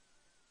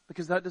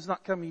 Because that does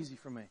not come easy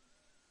for me.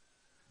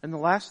 And the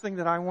last thing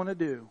that I want to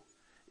do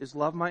is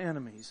love my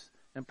enemies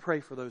and pray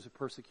for those who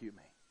persecute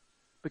me.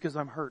 Because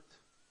I'm hurt.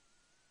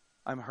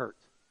 I'm hurt.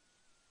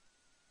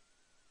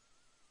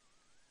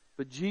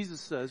 But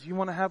Jesus says, you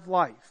want to have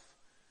life.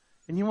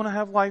 And you want to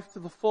have life to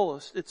the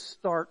fullest. It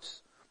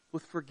starts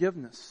with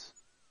forgiveness.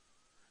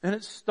 And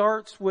it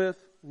starts with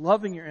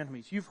loving your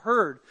enemies. You've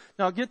heard.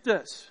 Now get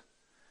this.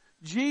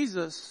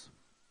 Jesus,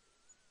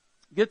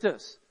 get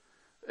this.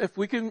 if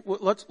we can,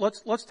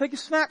 let's take a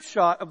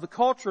snapshot of the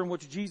culture in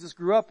which Jesus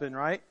grew up in,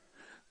 right?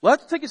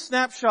 Let's take a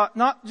snapshot,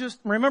 not just,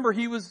 remember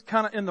he was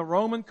kind of in the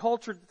Roman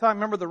culture at the time.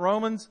 Remember the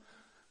Romans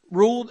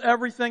ruled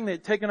everything. They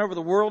had taken over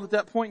the world at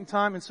that point in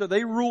time, and so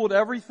they ruled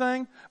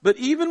everything. But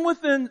even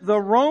within the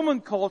Roman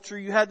culture,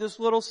 you had this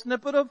little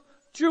snippet of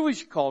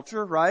Jewish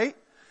culture, right?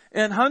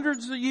 And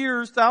hundreds of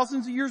years,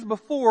 thousands of years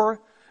before,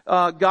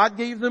 God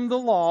gave them the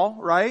law,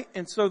 right?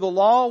 And so the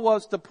law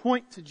was to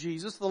point to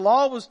Jesus. The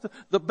law was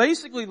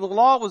basically the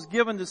law was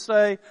given to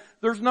say,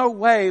 there's no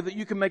way that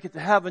you can make it to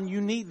heaven. You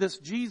need this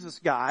Jesus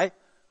guy,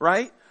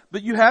 right?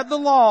 But you had the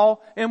law,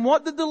 and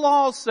what did the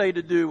law say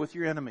to do with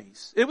your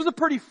enemies? It was a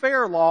pretty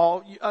fair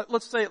law.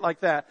 Let's say it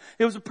like that.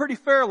 It was a pretty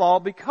fair law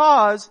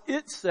because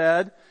it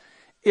said,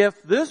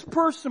 if this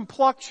person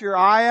plucks your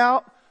eye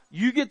out,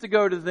 you get to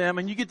go to them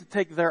and you get to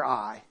take their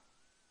eye.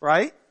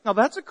 Right? Now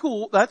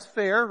that's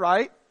fair,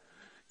 right?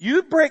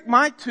 You break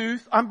my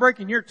tooth, I'm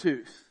breaking your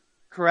tooth.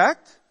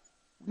 Correct?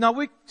 Now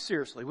we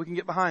can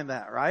get behind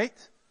that, right?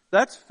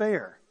 That's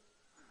fair.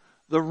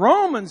 The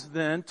Romans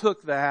then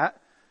took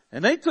that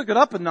and they took it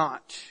up a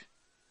notch.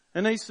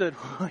 And they said,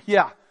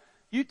 yeah,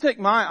 you take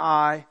my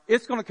eye,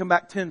 it's going to come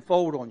back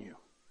tenfold on you.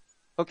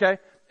 Okay?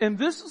 And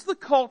this is the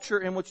culture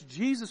in which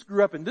Jesus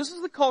grew up in. This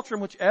is the culture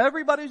in which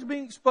everybody's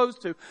being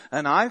exposed to.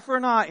 An eye for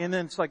an eye. And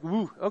then it's like,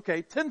 woo,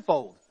 okay,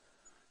 tenfold.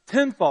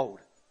 Tenfold.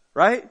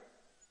 Right?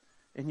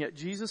 And yet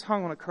Jesus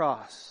hung on a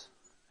cross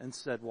and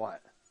said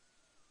what?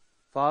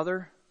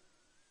 Father,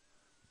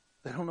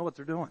 they don't know what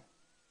they're doing.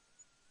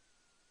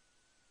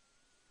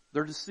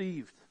 They're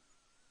deceived.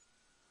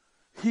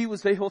 He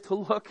was able to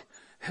look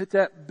at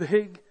that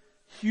big,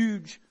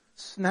 huge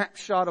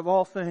snapshot of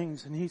all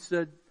things, and he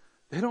said,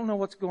 they don't know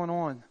what's going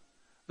on.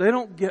 They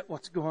don't get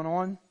what's going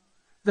on.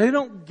 They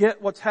don't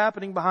get what's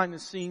happening behind the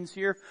scenes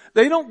here.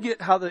 They don't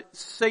get how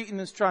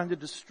Satan is trying to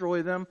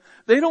destroy them.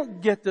 They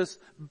don't get this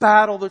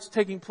battle that's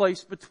taking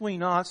place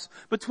between us,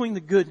 between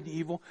the good and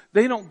evil.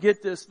 They don't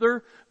get this.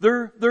 They're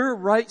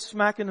right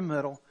smack in the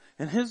middle.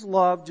 And his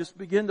love just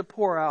began to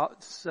pour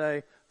out to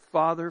say,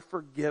 Father,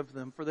 forgive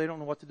them, for they don't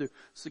know what to do.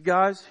 So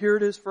guys, here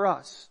it is for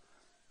us.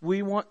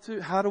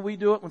 How do we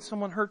do it when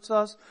someone hurts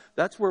us?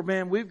 That's where,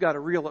 man, we've got to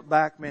reel it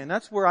back, man.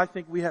 That's where I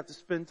think we have to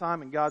spend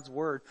time in God's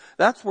Word.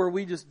 That's where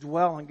we just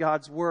dwell in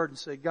God's Word and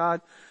say, God,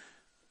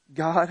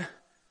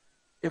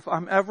 if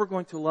I'm ever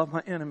going to love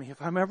my enemy,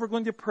 if I'm ever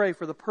going to pray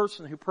for the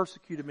person who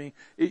persecuted me,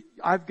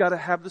 I've got to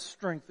have the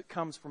strength that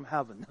comes from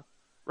heaven,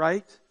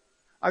 right?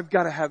 I've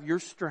got to have your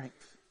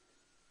strength.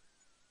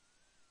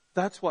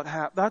 That's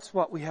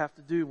what we have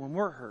to do when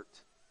we're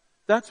hurt.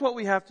 That's what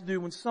we have to do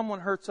when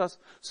someone hurts us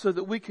so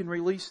that we can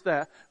release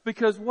that.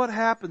 Because what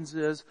happens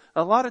is,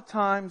 a lot of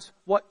times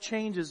what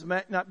changes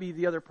might not be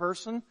the other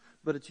person,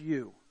 but it's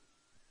you.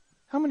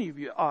 How many of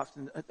you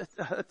often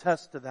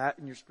attest to that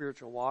in your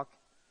spiritual walk?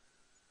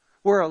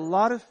 Where a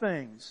lot of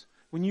things,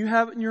 when you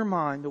have it in your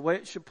mind, the way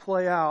it should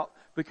play out,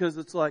 because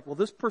it's like, well,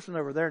 this person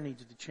over there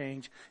needs to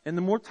change. And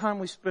the more time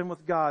we spend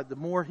with God, the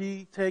more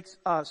He takes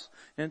us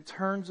and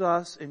turns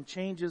us and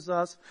changes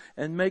us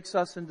and makes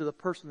us into the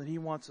person that He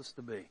wants us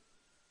to be.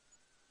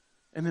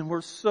 And then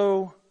it's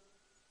so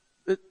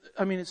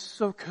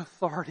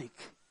cathartic.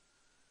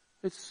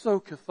 It's so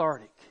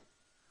cathartic.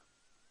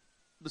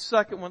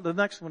 The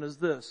next one is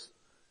this.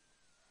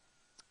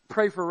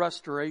 Pray for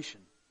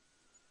restoration.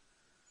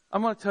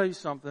 I'm going to tell you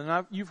something.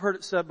 You've heard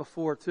it said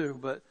before too,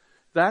 but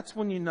that's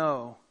when you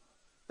know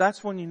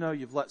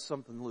you've let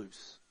something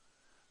loose.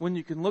 When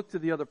you can look to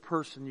the other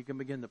person, you can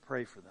begin to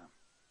pray for them.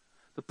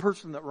 The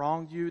person that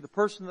wronged you, the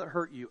person that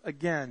hurt you.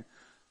 Again,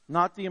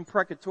 not the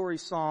imprecatory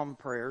psalm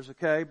prayers,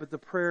 okay? But the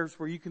prayers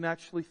where you can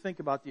actually think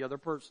about the other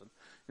person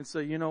and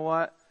say, you know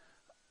what?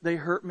 They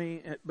hurt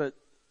me, but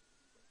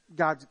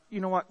God's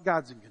in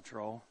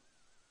control.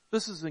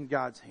 This is in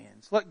God's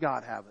hands. Let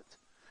God have it.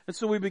 And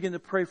so we begin to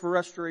pray for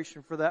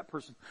restoration for that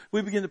person.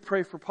 We begin to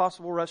pray for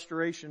possible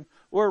restoration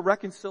or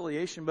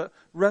reconciliation, but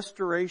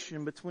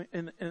restoration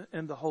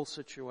in the whole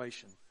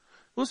situation.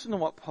 Listen to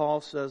what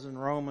Paul says in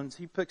Romans.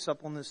 He picks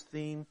up on this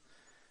theme.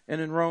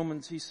 And in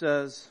Romans he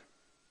says,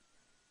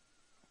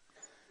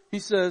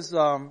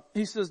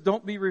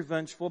 don't be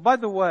revengeful. By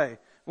the way,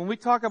 when we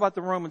talk about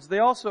the Romans, they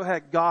also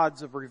had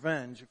gods of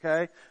revenge,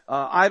 okay?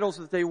 Idols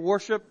that they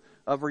worship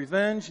of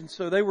revenge. And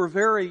so they were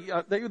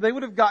they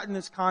would have gotten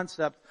this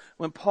concept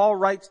when Paul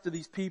writes to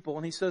these people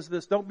and he says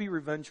this, don't be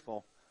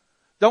revengeful.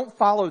 Don't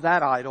follow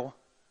that idol.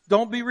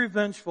 Don't be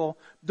revengeful.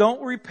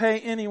 Don't repay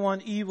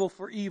anyone evil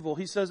for evil.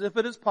 He says, if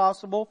it is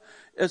possible,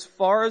 as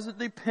far as it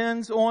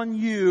depends on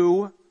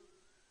you,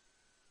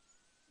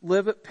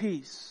 live at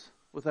peace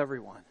with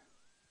everyone.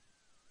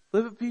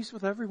 Live at peace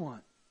with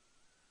everyone.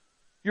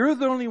 You're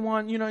the only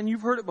one, and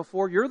you've heard it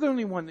before, you're the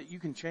only one that you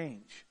can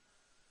change.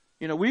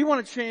 We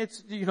want to change,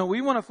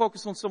 we want to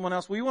focus on someone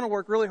else. We want to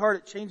work really hard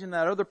at changing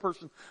that other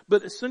person.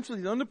 But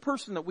essentially the only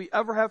person that we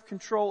ever have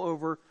control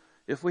over,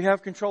 if we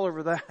have control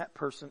over that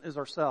person, is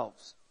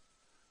ourselves.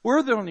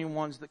 We're the only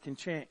ones that can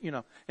change,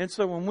 And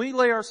so when we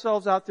lay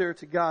ourselves out there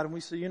to God and we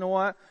say, you know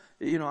what?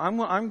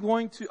 I'm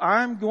going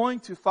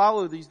to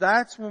follow these.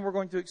 That's when we're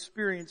going to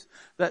experience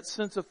that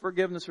sense of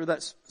forgiveness or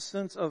that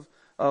sense of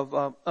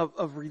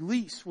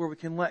release where we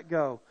can let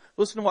go.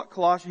 Listen to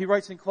what he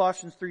writes in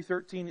Colossians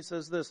 3:13. It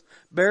says this,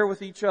 bear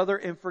with each other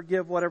and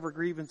forgive whatever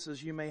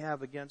grievances you may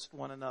have against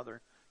one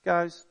another.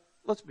 Guys,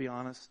 let's be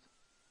honest.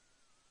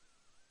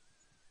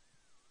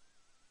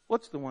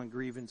 What's the one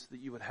grievance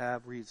that you would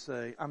have where you'd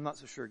say, I'm not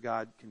so sure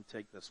God can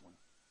take this one?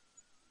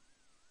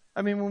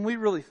 I mean, when we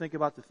really think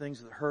about the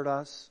things that hurt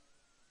us,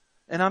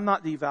 and I'm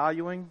not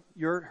devaluing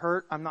your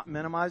hurt, I'm not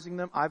minimizing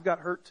them. I've got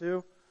hurt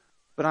too.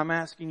 But I'm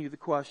asking you the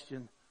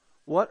question,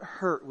 what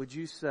hurt would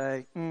you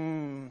say,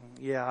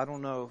 yeah, I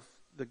don't know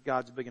if the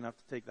God's big enough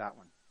to take that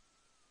one.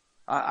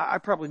 I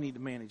probably need to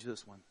manage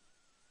this one.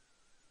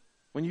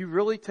 When you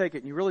really take it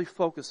and you really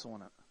focus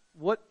on it,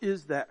 what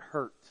is that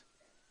hurt?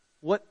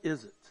 What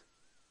is it?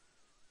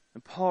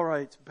 And Paul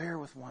writes, bear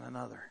with one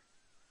another.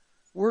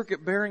 Work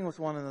at bearing with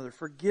one another.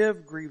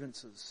 Forgive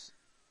grievances.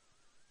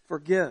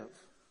 Forgive.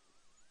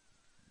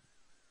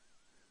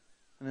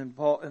 And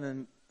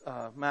then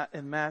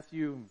in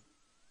Matthew,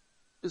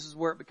 this is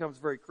where it becomes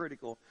very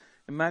critical.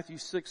 In Matthew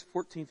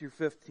 6:14 through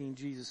 15,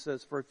 Jesus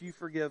says, for if you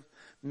forgive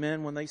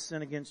men when they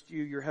sin against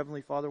you, your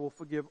heavenly Father will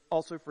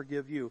also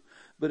forgive you.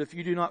 But if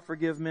you do not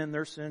forgive men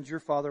their sins, your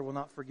Father will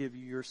not forgive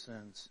you your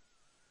sins.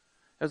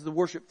 As the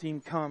worship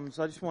team comes,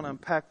 I just want to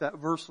unpack that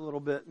verse a little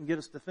bit and get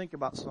us to think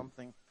about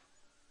something.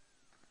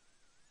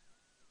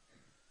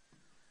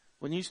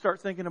 When you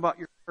start thinking about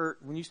your hurt,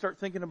 when you start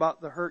thinking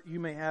about the hurt you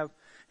may have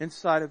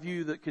inside of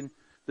you that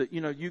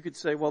you could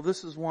say, well,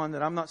 this is one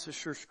that I'm not so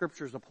sure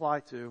scriptures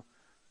apply to.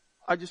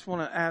 I just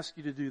want to ask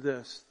you to do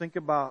this. Think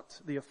about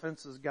the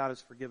offenses God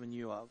has forgiven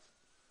you of.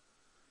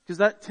 Because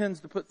that tends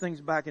to put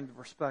things back into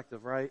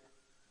perspective, right?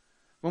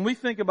 When we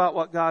think about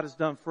what God has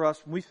done for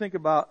us, when we think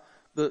about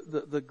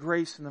the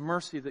grace and the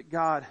mercy that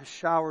God has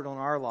showered on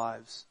our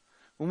lives,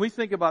 when we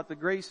think about the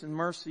grace and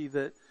mercy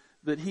that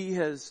He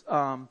has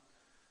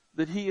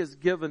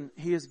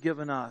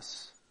given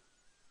us,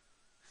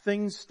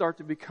 things start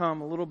to become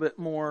a little bit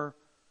more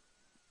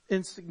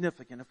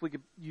insignificant, if we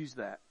could use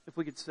that, if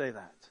we could say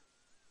that.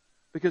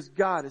 Because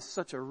God is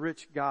such a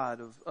rich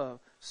God of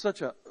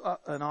such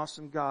an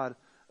awesome God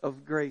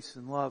of grace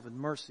and love and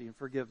mercy and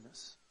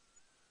forgiveness.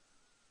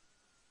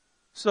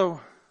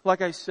 So,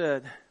 like I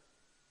said,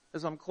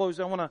 as I'm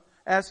closing, I want to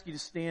ask you to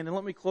stand and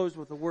let me close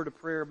with a word of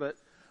prayer, but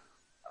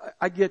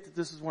I get that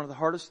this is one of the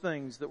hardest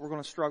things that we're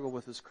going to struggle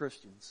with as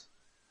Christians.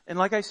 And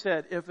like I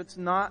said, if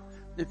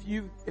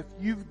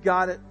you've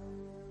got it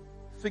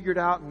figured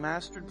out and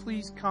mastered,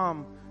 please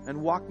come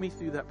and walk me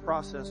through that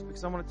process,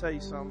 because I'm going to tell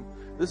you something.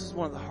 This is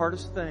one of the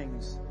hardest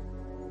things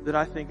that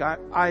I think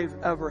I've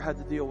ever had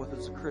to deal with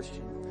as a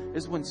Christian,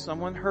 is when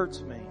someone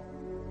hurts me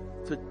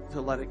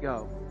to let it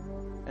go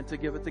and to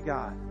give it to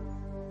God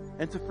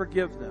and to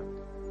forgive them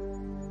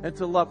and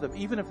to love them,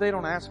 even if they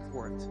don't ask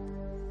for it,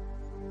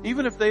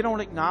 even if they don't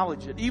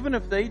acknowledge it, even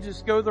if they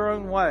just go their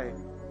own way,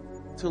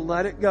 to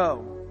let it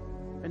go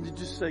and to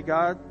just say,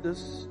 God,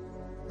 this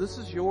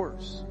is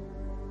yours.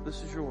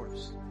 This is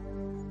yours.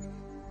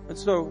 And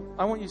so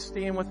I want you to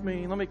stand with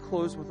me. Let me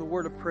close with a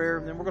word of prayer,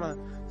 and then we're going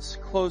to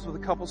close with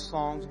a couple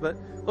songs. But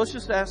let's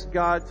just ask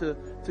God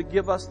to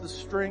give us the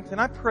strength.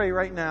 And I pray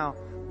right now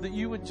that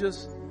you would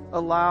just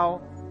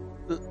allow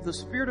the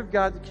Spirit of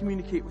God to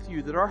communicate with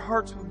you, that our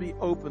hearts would be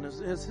open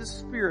as His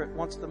Spirit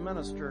wants to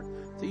minister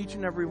to each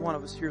and every one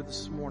of us here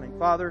this morning.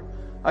 Father,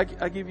 I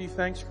give you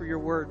thanks for your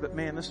word, but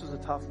man, this is a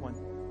tough one.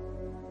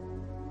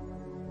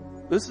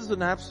 This is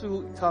an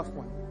absolutely tough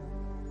one.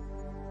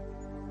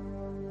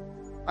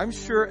 I'm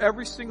sure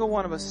every single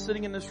one of us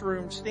sitting in this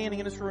room, standing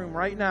in this room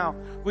right now,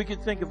 we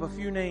could think of a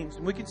few names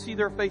and we could see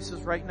their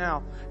faces right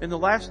now. And the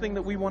last thing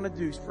that we want to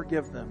do is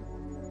forgive them.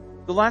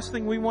 The last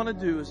thing we want to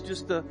do is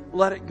just to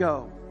let it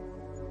go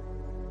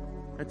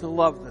and to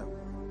love them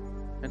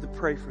and to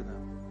pray for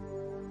them.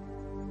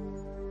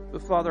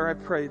 But Father, I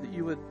pray that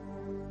you would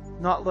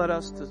not let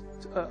us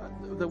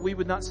that we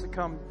would not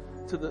succumb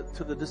to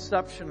the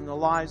deception and the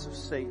lies of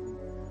Satan.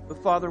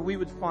 But Father, we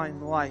would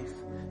find life,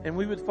 and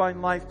we would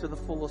find life to the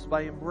fullest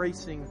by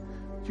embracing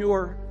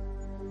your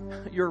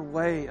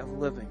way of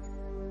living.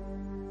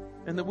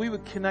 And that we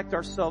would connect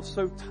ourselves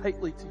so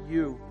tightly to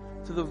you,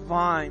 to the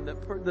vine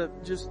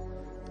that just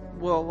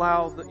will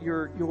allow that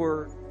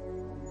your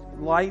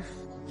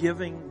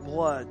life-giving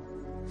blood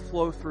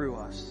flow through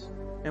us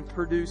and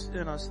produce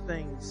in us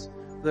things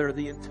that are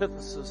the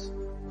antithesis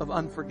of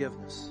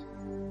unforgiveness.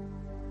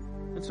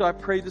 And so I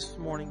pray this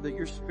morning that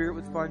your Spirit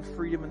would find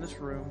freedom in this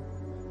room.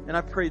 And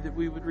I pray that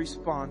we would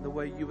respond the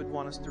way you would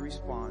want us to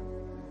respond.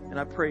 And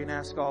I pray and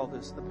ask all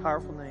this in the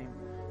powerful name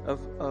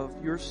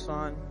of your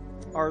Son,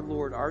 our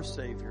Lord, our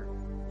Savior,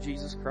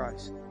 Jesus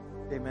Christ.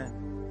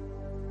 Amen.